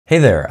Hey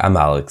there, I'm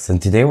Alex,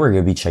 and today we're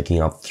going to be checking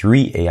out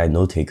 3 AI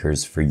note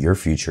takers for your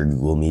future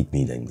Google Meet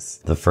meetings.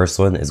 The first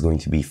one is going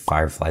to be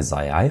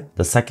Fireflies.ai,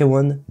 the second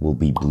one will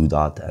be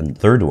Bluedot, and the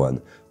third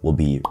one will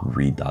be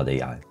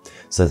Read.ai.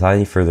 So without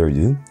any further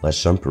ado,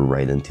 let's jump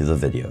right into the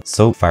video.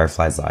 So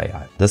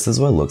Fireflies.ai, this is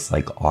what it looks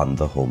like on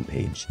the home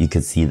page. You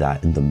can see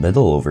that in the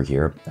middle over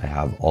here, I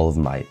have all of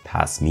my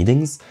past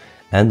meetings,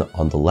 and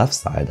on the left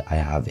side, I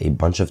have a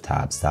bunch of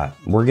tabs that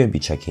we're going to be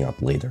checking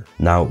out later.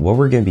 Now, what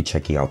we're going to be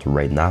checking out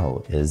right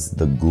now is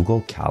the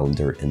Google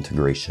Calendar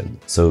integration.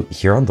 So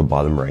here on the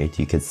bottom right,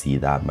 you can see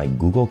that my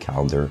Google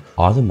Calendar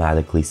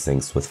automatically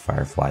syncs with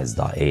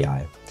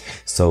Fireflies.ai.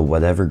 So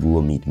whatever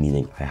Google Meet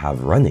meeting I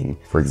have running,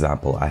 for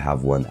example, I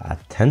have one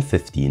at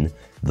 10:15,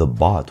 the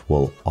bot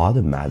will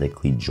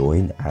automatically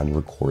join and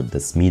record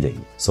this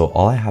meeting. So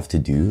all I have to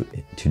do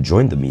to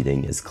join the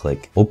meeting is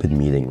click open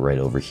meeting right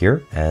over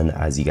here. And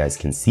as you guys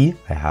can see,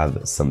 I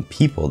have some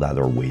people that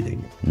are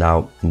waiting.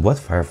 Now, what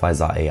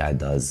Fireflies.ai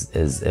does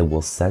is it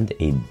will send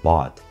a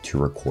bot to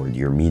record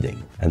your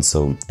meeting. And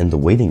so in the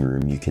waiting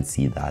room, you can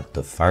see that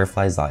the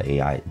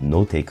Fireflies.ai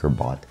note taker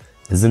bot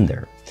is in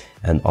there.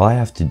 And all I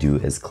have to do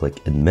is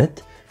click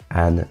admit,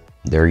 and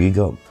there you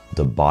go.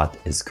 The bot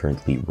is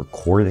currently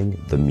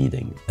recording the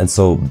meeting. And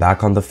so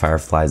back on the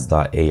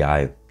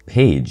Fireflies.ai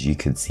page, you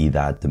can see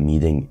that the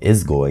meeting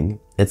is going,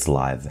 it's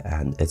live,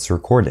 and it's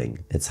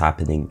recording. It's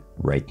happening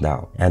right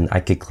now. And I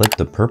could click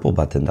the purple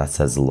button that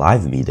says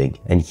live meeting,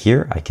 and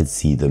here I could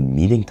see the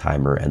meeting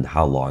timer and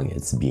how long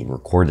it's being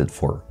recorded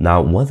for.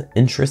 Now, one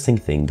interesting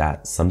thing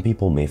that some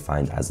people may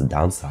find as a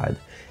downside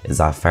is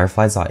that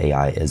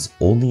Fireflies.ai is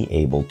only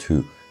able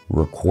to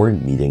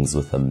record meetings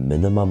with a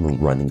minimum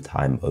running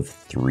time of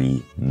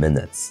 3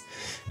 minutes.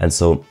 And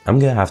so I'm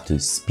gonna have to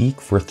speak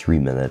for 3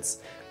 minutes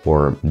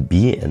or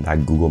be in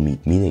that Google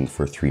Meet meeting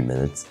for 3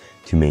 minutes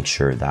to make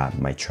sure that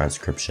my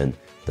transcription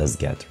does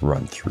get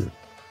run through.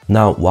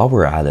 Now, while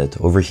we're at it,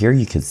 over here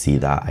you can see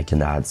that I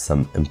can add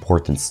some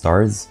important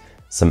stars,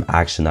 some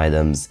action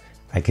items.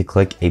 I could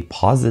click a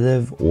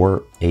positive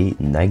or a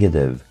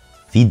negative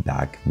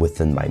feedback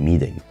within my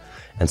meeting.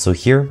 And so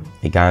here,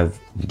 it kind of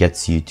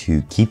gets you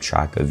to keep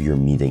track of your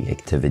meeting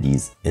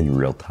activities in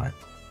real time.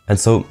 And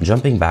so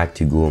jumping back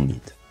to Google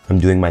Meet, I'm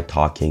doing my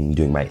talking,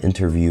 doing my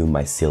interview,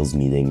 my sales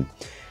meeting,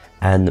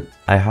 and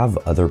I have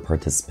other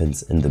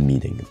participants in the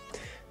meeting.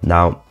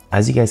 Now,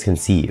 as you guys can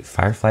see,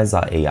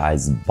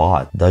 Fireflies.ai's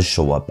bot does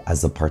show up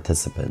as a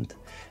participant,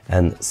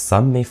 and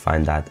some may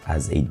find that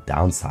as a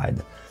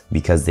downside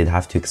because they'd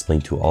have to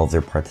explain to all of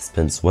their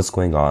participants what's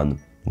going on,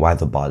 why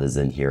the bot is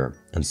in here,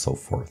 and so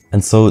forth.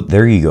 And so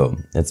there you go.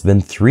 It's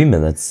been 3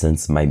 minutes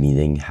since my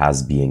meeting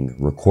has been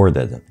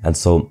recorded. And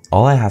so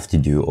all I have to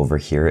do over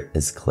here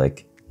is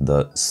click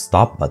the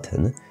stop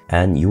button,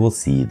 and you will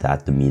see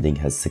that the meeting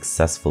has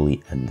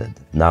successfully ended.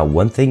 Now,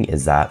 one thing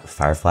is that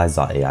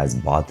Fireflies.ai's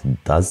bot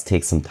does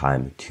take some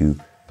time to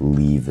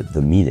leave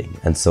the meeting.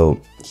 And so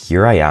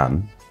here I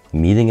am. The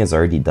meeting is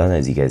already done,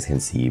 as you guys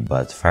can see,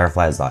 but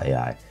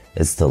Fireflies.ai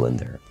is still in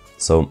there.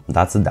 So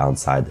that's a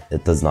downside,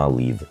 it does not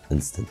leave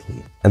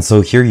instantly. And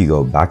so here you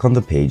go, back on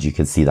the page, you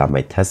can see that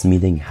my test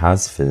meeting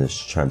has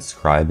finished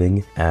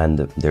transcribing, and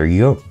there you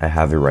go, I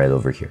have it right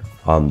over here.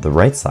 On the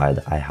right side,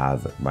 I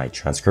have my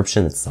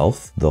transcription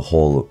itself, the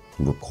whole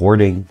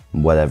recording,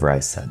 whatever I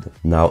said.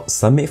 Now,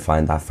 some may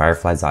find that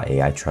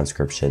Fireflies.ai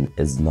transcription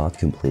is not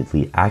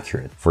completely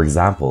accurate. For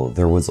example,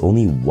 there was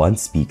only one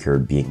speaker,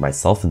 being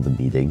myself, in the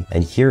meeting,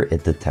 and here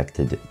it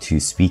detected 2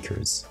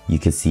 speakers. You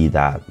can see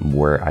that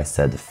where I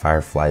said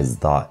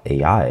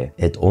Fireflies.ai,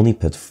 it only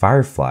put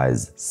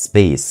Fireflies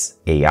space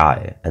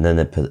AI, and then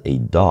it put a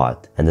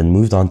dot, and then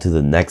moved on to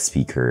the next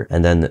speaker,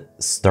 and then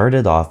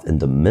started off in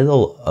the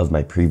middle of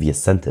my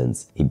previous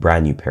sentence, a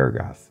brand new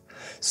paragraph.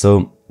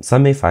 So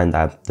some may find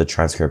that the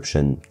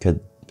transcription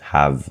could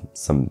have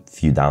some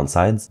few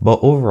downsides, but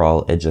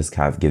overall it just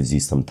kind of gives you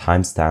some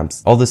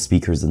timestamps, all the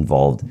speakers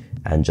involved,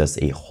 and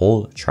just a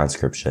whole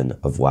transcription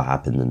of what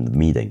happened in the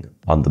meeting.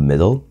 On the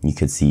middle, you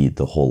could see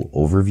the whole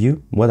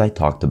overview, what I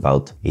talked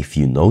about, a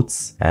few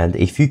notes, and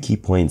a few key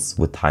points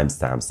with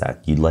timestamps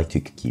that you'd like to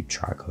keep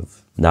track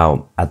of.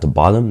 Now, at the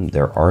bottom,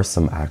 there are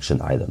some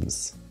action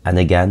items, and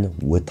again,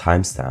 with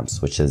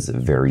timestamps, which is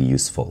very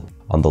useful.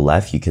 On the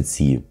left, you could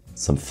see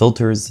some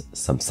filters,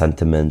 some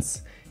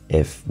sentiments,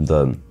 if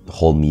the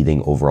whole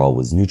meeting overall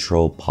was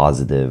neutral,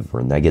 positive,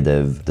 or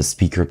negative, the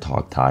speaker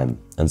talk time,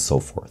 and so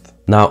forth.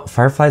 Now,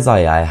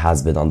 Fireflies.ai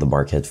has been on the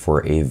market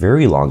for a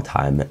very long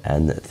time,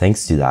 and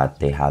thanks to that,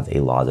 they have a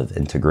lot of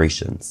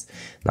integrations.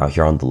 Now,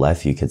 here on the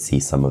left, you can see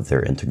some of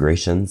their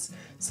integrations,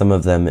 some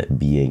of them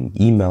being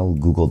email,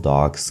 Google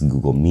Docs,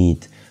 Google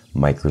Meet,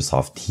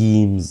 Microsoft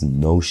Teams,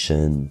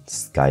 Notion,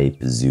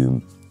 Skype,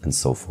 Zoom, and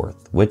so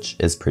forth, which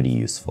is pretty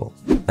useful.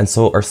 And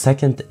so our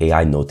second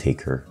AI note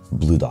taker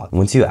Bluedot.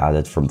 Once you add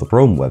it from the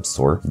Chrome web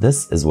store,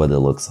 this is what it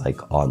looks like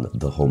on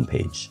the home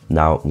page.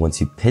 Now, once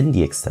you pin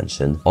the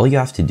extension, all you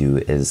have to do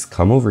is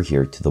come over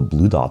here to the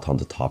blue dot on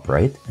the top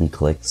right and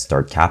click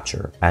Start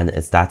Capture. And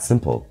it's that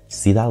simple.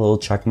 See that little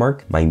check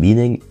mark? My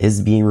meeting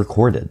is being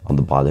recorded. On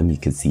the bottom, you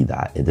can see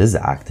that it is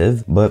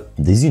active, but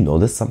did you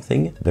notice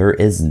something? There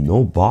is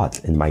no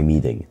bot in my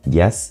meeting.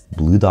 Yes,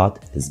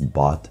 Bluedot is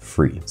bot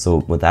free. So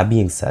with that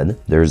being said,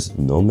 there's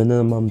no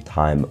minimum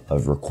time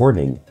of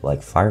recording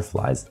like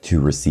Fireflies to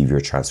receive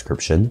your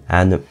transcription,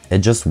 and it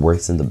just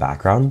works in the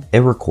background. It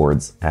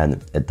records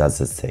and it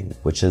does its thing,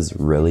 which is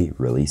really,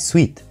 really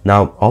sweet.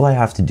 Now, all I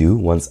have to do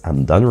once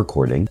I'm done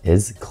recording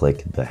is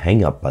click the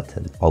hang up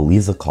button. I'll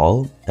leave the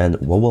call, and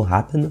what will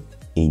happen?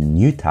 A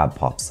new tab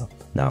pops up.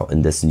 Now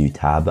in this new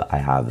tab, I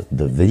have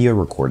the video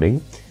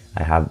recording,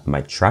 I have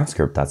my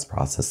transcript that's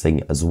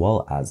processing, as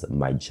well as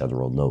my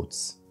general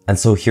notes. And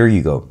so here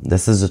you go.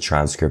 This is the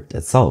transcript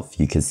itself.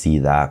 You can see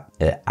that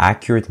it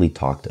accurately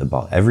talked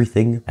about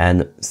everything,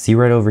 and see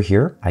right over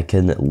here, I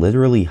can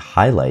literally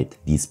highlight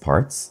these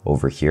parts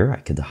over here.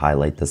 I could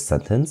highlight the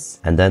sentence,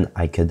 and then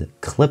I could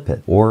clip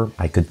it, or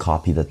I could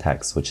copy the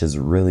text, which is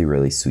really,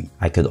 really sweet.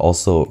 I could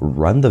also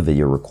run the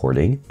video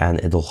recording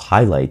and it'll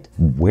highlight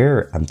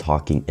where I'm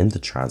talking in the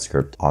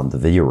transcript on the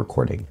video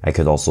recording. I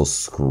could also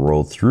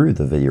scroll through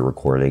the video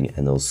recording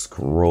and it'll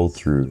scroll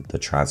through the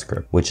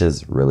transcript, which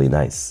is really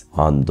nice.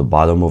 On the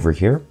bottom over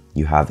here,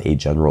 you have a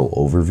general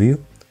overview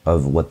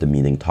of what the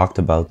meeting talked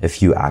about, a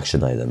few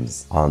action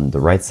items. On the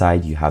right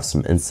side, you have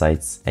some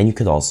insights, and you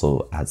could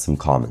also add some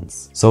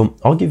comments. So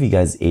I'll give you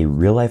guys a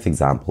real life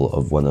example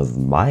of one of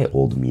my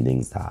old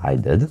meetings that I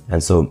did.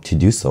 And so to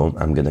do so,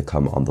 I'm gonna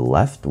come on the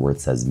left where it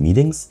says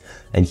meetings,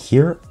 and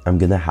here I'm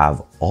gonna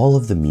have all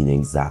of the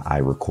meetings that I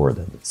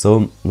recorded.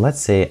 So let's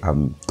say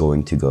I'm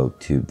going to go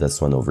to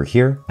this one over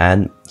here,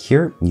 and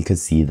here you can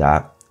see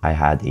that I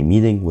had a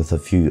meeting with a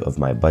few of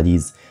my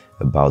buddies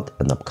about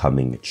an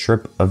upcoming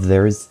trip of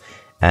theirs,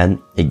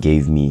 and it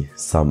gave me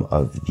some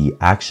of the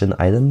action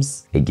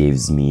items. It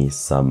gives me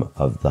some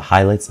of the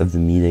highlights of the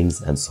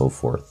meetings and so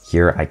forth.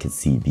 Here I could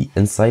see the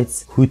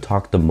insights, who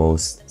talked the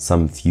most,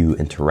 some few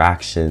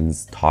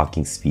interactions,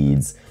 talking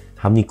speeds,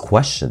 how many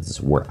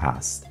questions were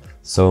asked.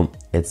 So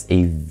it's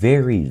a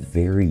very,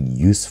 very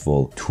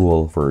useful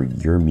tool for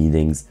your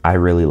meetings. I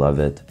really love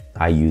it.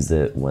 I use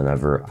it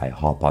whenever I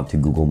hop onto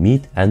Google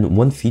Meet. And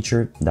one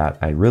feature that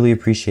I really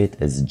appreciate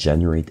is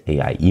generate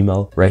AI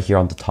email right here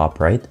on the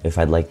top right. If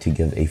I'd like to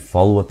give a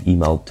follow-up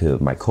email to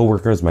my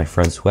coworkers, my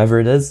friends,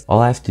 whoever it is, all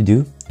I have to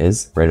do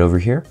is right over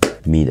here,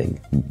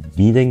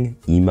 meeting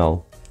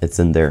email. It's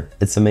in there.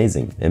 It's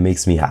amazing. It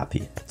makes me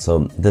happy. So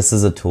this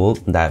is a tool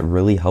that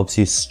really helps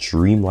you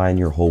streamline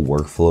your whole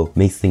workflow,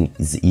 makes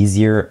things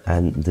easier.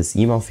 And this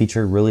email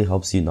feature really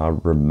helps you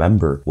not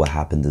remember what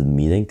happened in the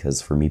meeting. Because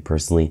for me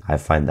personally, I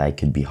find that it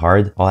could be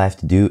hard. All I have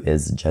to do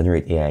is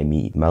generate AI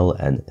email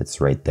and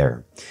it's right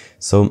there.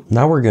 So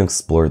now we're going to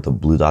explore the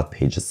Bluedot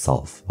page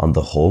itself. On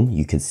the home,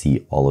 you can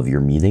see all of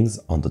your meetings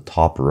on the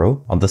top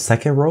row. On the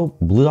second row,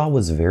 Bluedot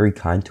was very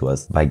kind to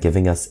us by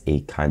giving us a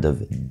kind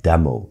of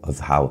demo of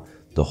how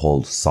the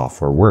whole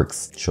software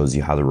works. It shows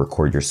you how to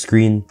record your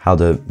screen, how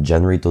to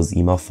generate those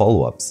email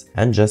follow-ups,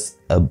 and just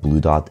a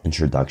Bluedot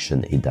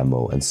introduction, a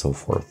demo, and so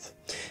forth.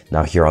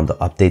 Now here on the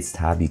updates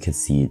tab, you can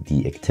see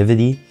the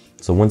activity.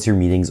 So once your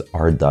meetings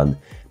are done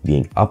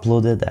being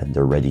uploaded and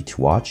they're ready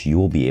to watch, you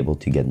will be able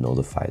to get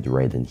notified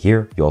right in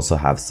here. You also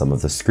have some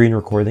of the screen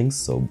recordings,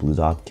 so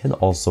Bluedot can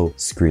also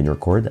screen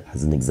record.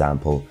 As an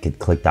example, you could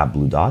click that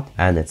blue dot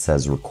and it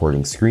says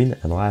recording screen,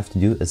 and all I have to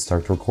do is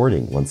start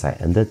recording. Once I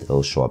end it,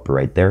 it'll show up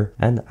right there.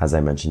 And as I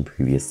mentioned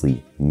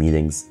previously,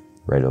 meetings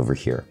right over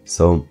here.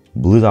 So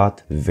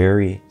Bluedot,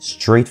 very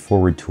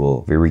straightforward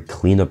tool, very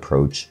clean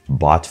approach,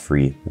 bot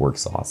free,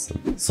 works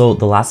awesome. So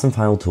the last and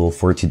final tool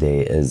for today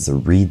is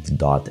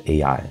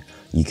Read.ai.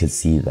 You can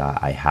see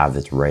that I have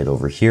it right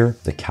over here,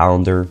 the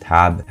calendar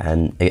tab,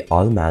 and it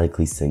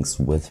automatically syncs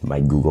with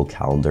my Google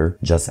Calendar,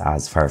 just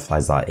as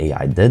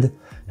Fireflies.ai did.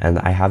 And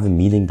I have a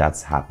meeting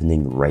that's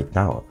happening right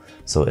now.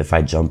 So if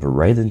I jump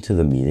right into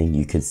the meeting,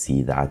 you can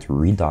see that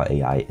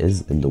Read.ai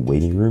is in the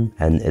waiting room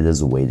and it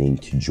is waiting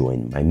to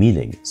join my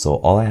meeting. So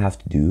all I have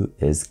to do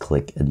is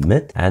click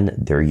admit, and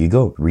there you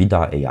go.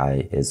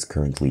 Read.ai is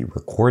currently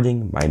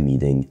recording my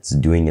meeting. It's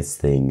doing its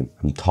thing.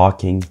 I'm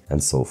talking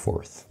and so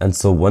forth. And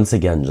so once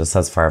again, just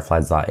as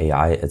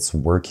Fireflies.ai, it's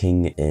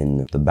working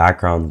in the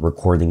background,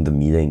 recording the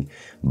meeting,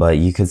 but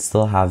you could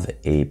still have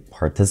a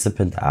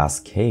participant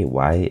ask, hey,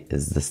 why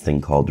is this thing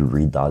called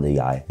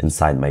Read.ai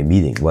inside my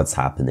meeting? What's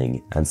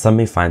happening? And some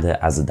may find it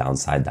as a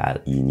downside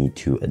that you need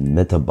to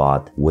admit a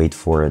bot, wait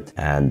for it,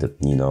 and,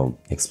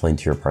 explain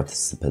to your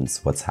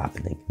participants what's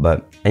happening.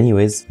 But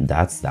anyways,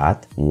 that's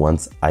that.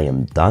 Once I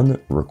am done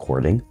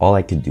recording, all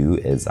I could do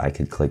is I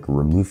could click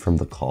remove from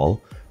the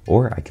call,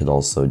 or I could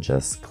also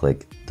just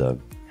click the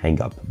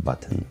hang up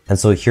button. And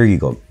so here you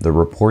go. The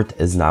report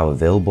is now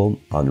available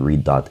on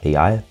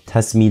Read.ai.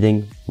 Test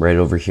meeting right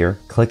over here,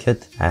 click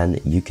it, and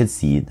you could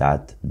see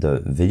that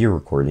the video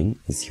recording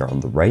is here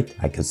on the right.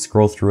 I could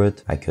scroll through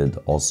it. I could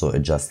also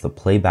adjust the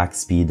playback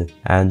speed.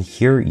 And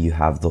here you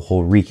have the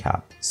whole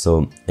recap.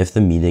 So if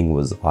the meeting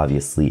was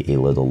obviously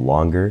a little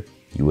longer,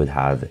 you would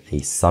have a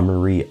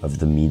summary of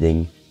the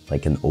meeting,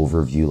 like an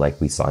overview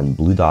like we saw in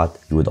Bluedot.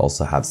 You would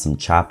also have some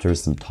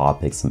chapters, some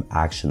topics, some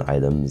action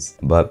items,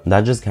 but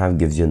that just kind of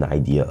gives you an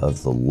idea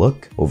of the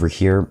look. Over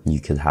here,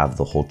 you could have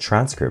the whole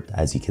transcript,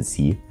 as you can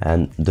see,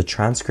 and the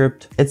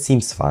transcript, it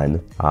seems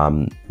fine.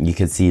 You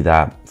can see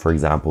that, for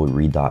example,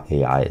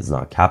 Read.ai is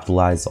not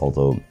capitalized,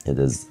 although it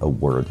is a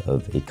word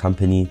of a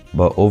company,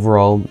 but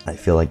overall, I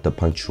feel like the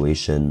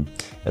punctuation,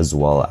 as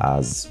well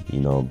as,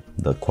 you know,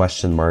 the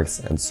question marks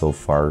and so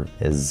far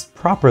is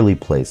properly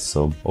placed.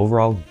 So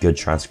overall, good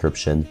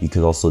transcription. You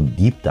could also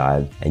deep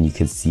dive and you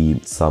could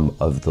see some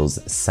of those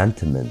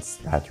sentiments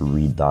that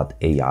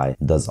Read.ai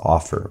does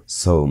offer.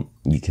 So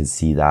you can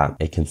see that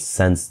it can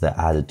sense the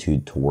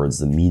attitude towards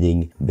the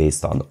meeting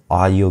based on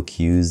audio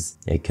cues.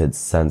 It could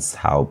sense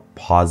how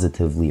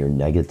positively or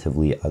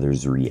negatively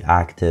others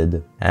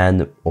reacted.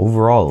 And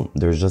overall,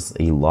 there's just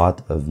a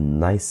lot of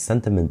nice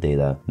sentiment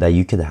data that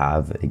you could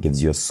have. It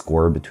gives you a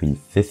score between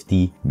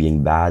 50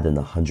 being bad and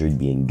 100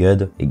 being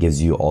good. It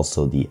gives you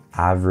also the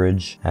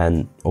average.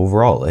 And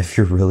overall, if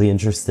you're really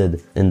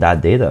interested in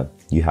that data,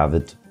 you have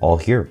it all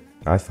here.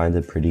 I find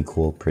it pretty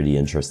cool, pretty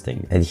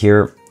interesting. And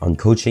here on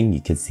coaching,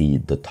 you can see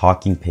the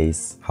talking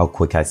pace, how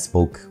quick I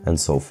spoke, and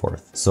so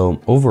forth.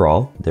 So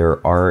overall,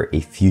 there are a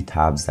few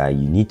tabs that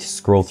you need to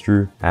scroll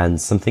through and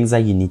some things that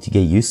you need to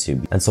get used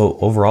to. And so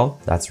overall,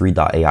 that's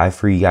Read.ai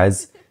for you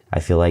guys. I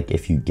feel like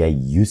if you get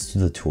used to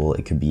the tool,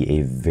 it could be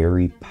a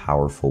very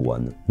powerful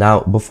one. Now,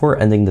 before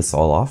ending this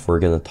all off, we're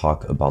going to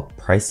talk about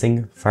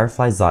pricing.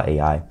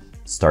 Fireflies.ai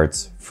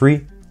starts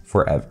free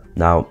forever.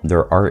 Now,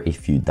 there are a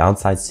few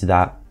downsides to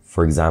that.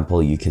 For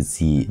example, you can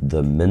see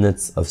the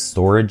minutes of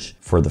storage.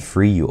 For the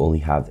free, you only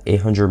have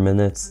 800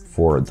 minutes.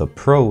 For the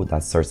pro,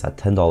 that starts at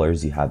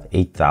 $10, you have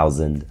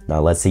 8,000.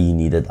 Now, let's say you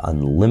needed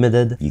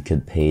unlimited. You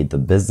could pay the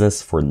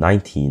business for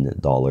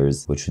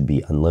 $19, which would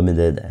be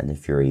unlimited. And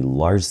if you're a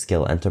large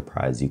scale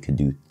enterprise, you could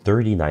do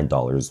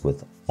 $39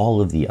 with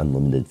all of the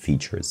unlimited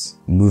features.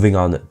 Moving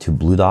on to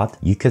Bluedot,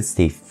 you could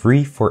stay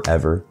free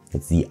forever.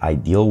 It's the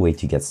ideal way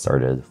to get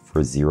started for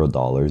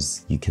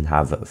 $0. You can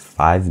have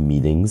 5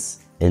 meetings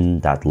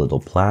in that little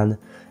plan,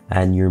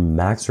 and your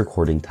max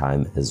recording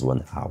time is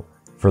 1 hour.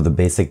 For the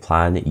basic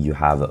plan, you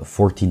have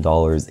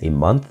 $14 a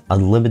month,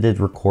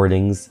 unlimited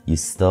recordings. You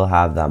still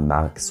have that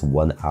max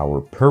 1 hour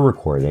per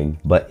recording.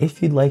 But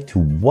if you'd like to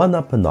one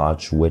up a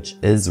notch, which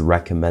is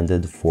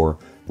recommended for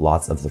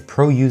lots of the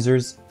pro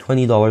users,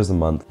 $20 a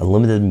month,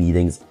 unlimited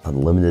meetings,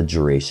 unlimited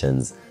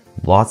durations,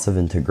 lots of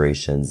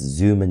integrations,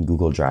 Zoom and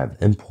Google Drive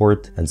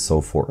import, and so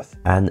forth.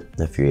 And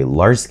if you're a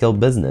large scale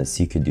business,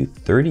 you could do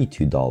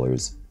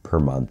 $32 per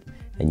month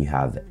and you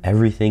have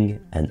everything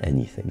and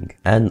anything.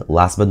 And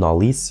last but not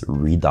least,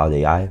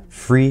 Read.ai,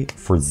 free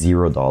for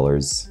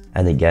 $0.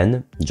 And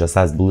again, just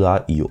as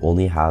Bluedot, you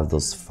only have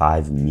those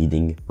 5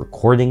 meeting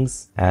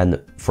recordings.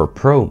 And for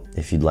pro,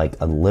 if you'd like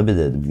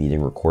unlimited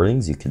meeting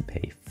recordings, you could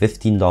pay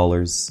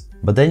 $15.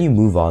 But then you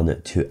move on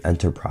to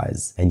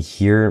enterprise, and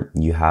here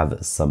you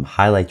have some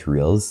highlight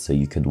reels, so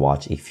you could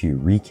watch a few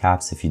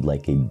recaps if you'd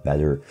like a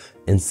better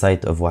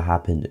insight of what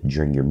happened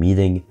during your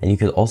meeting. And you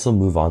could also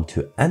move on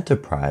to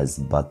enterprise,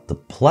 but the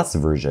plus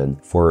version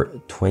for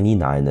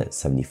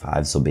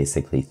 $29.75, so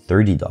basically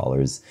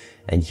 $30.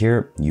 And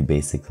here you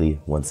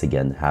basically, once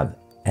again, have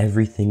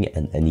everything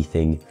and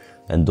anything,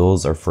 and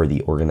those are for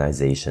the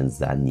organizations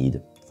that need,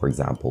 for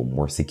example,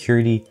 more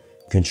security,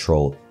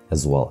 control,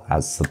 as well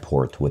as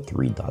support with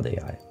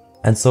Read.ai.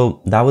 And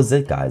so that was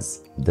it,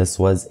 guys. This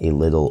was a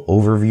little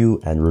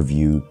overview and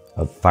review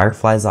of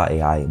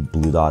Fireflies.ai,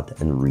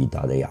 Bluedot, and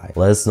Read.ai.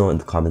 Let us know in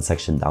the comment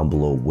section down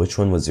below which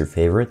one was your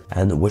favorite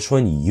and which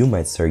one you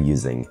might start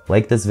using.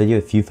 Like this video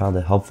if you found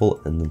it helpful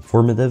and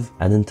informative,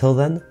 and until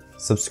then,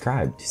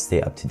 subscribe to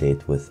stay up to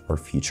date with our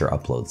future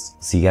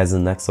uploads. See you guys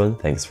in the next one.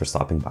 Thanks for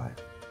stopping by.